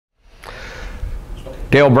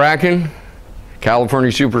Dale Bracken,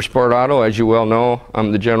 California Super Sport Auto. As you well know,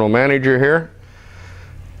 I'm the general manager here.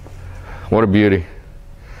 What a beauty.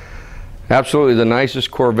 Absolutely the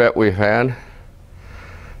nicest Corvette we've had.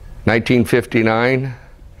 1959,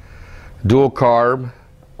 dual carb,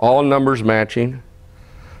 all numbers matching,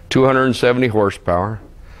 270 horsepower,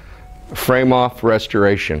 frame off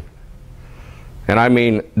restoration. And I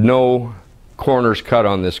mean no corners cut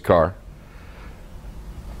on this car.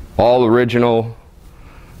 All original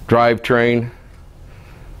drivetrain,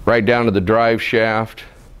 right down to the drive shaft,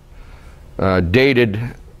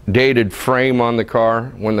 dated frame on the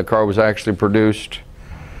car when the car was actually produced.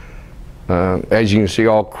 As you can see,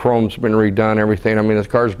 all chrome's been redone, everything. I mean, this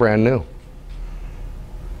car's brand new.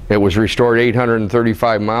 It was restored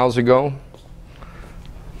 835 miles ago.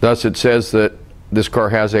 Thus, it says that this car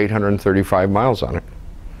has 835 miles on it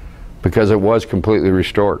because it was completely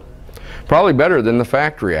restored. Probably better than the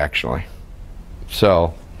factory, actually.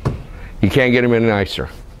 So, you can't get them any nicer.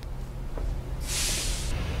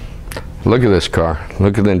 Look at this car.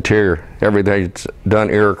 Look at the interior. Everything's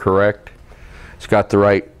done era correct. It's got the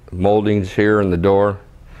right moldings here in the door.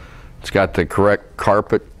 It's got the correct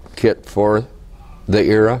carpet kit for the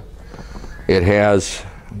era. It has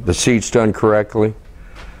the seats done correctly.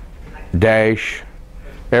 Dash,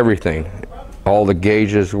 everything. All the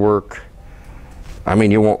gauges work. I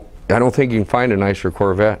mean, I don't think you can find a nicer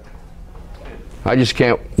Corvette. I just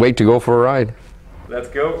can't wait to go for a ride. Let's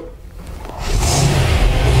go.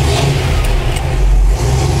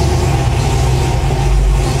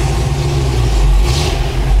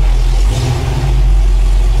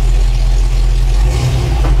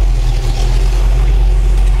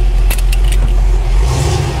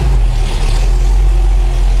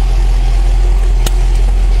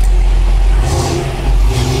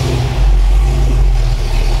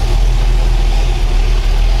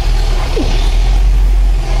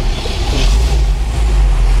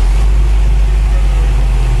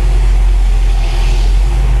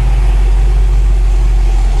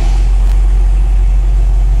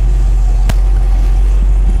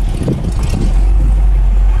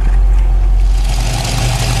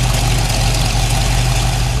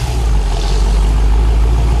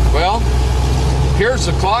 Here's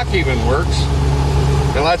the clock even works,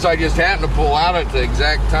 unless I just happen to pull out at the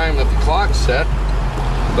exact time that the clock's set,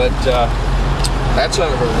 but that's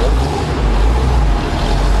unheard of.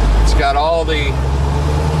 It's got all the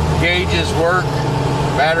gauges work,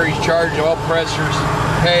 batteries charged, all pressures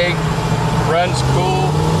peg, runs cool.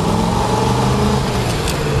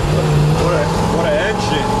 What an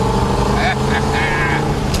engine.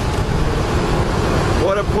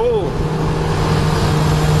 What a pull.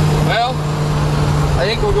 Well, I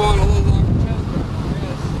think we're going a little longer test drive.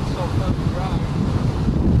 Yes, it's so fun to drive.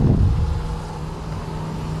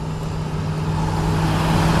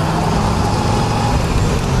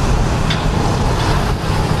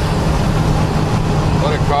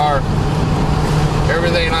 What a car.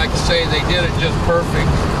 Everything I can say, they did it just perfect.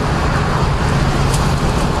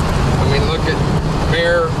 I mean, look at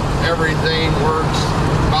mirror, everything works.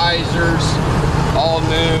 Visors, all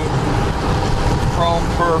new. Chrome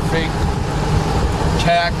perfect.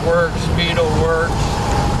 Tack works, speedo works.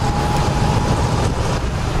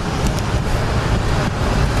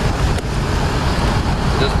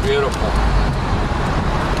 Just beautiful.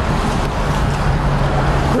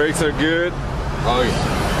 Brakes are good. Oh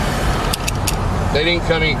yeah. They didn't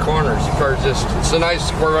cut any corners. The car's just, it's the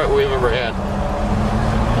nicest Corvette we've ever had.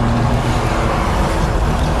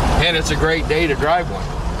 And it's a great day to drive one.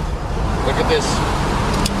 Look at this.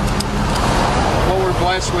 What we're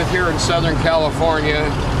blessed with here in Southern California.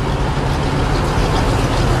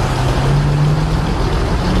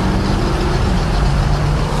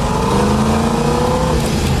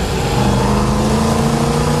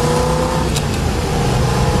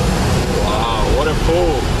 Wow, what a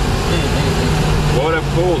pull. What a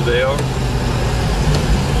pull, Dale.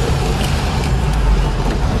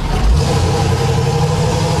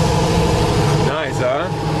 Nice, huh?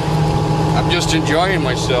 I'm just enjoying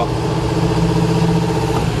myself.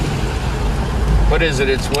 What is it?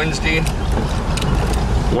 It's Wednesday.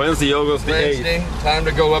 Wednesday, August the 8th. Wednesday. Time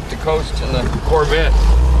to go up the coast in the Corvette.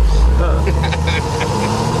 Huh.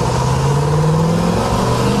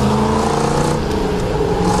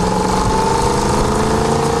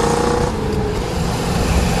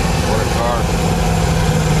 What a car.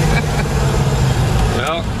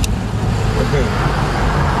 Well,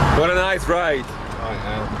 what a nice ride. Oh,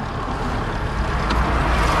 yeah.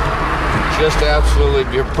 Just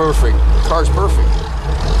absolutely, you're perfect. The car's perfect.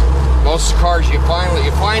 Most cars you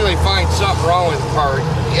finally find something wrong with the car.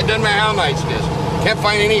 It doesn't matter how nice it is. Can't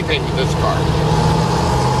find anything with this car.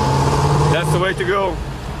 That's the way to go.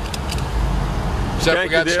 Except Thank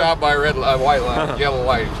we got you, Dale. stopped by a white light, yellow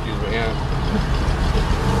light, excuse me. Yeah.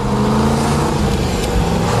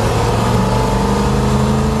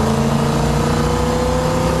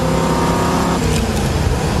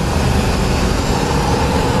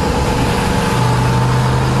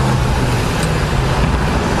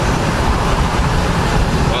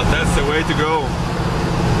 Well, that's the way to go.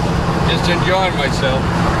 Just enjoying myself.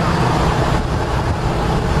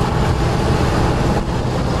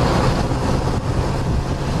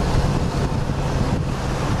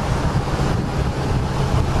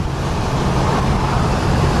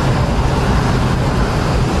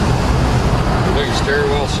 Look at steering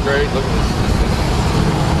wheel straight. Look at this.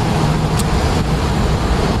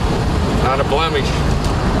 Not a blemish.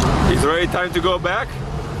 Is it already time to go back?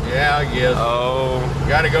 Yeah, I guess. Oh.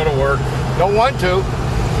 Gotta go to work. Don't want to.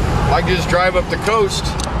 I just drive up the coast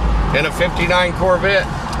in a 59 Corvette.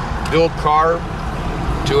 Dual carb,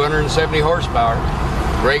 270 horsepower.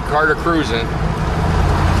 Great car to cruise in.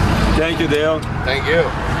 Thank you, Dale. Thank you.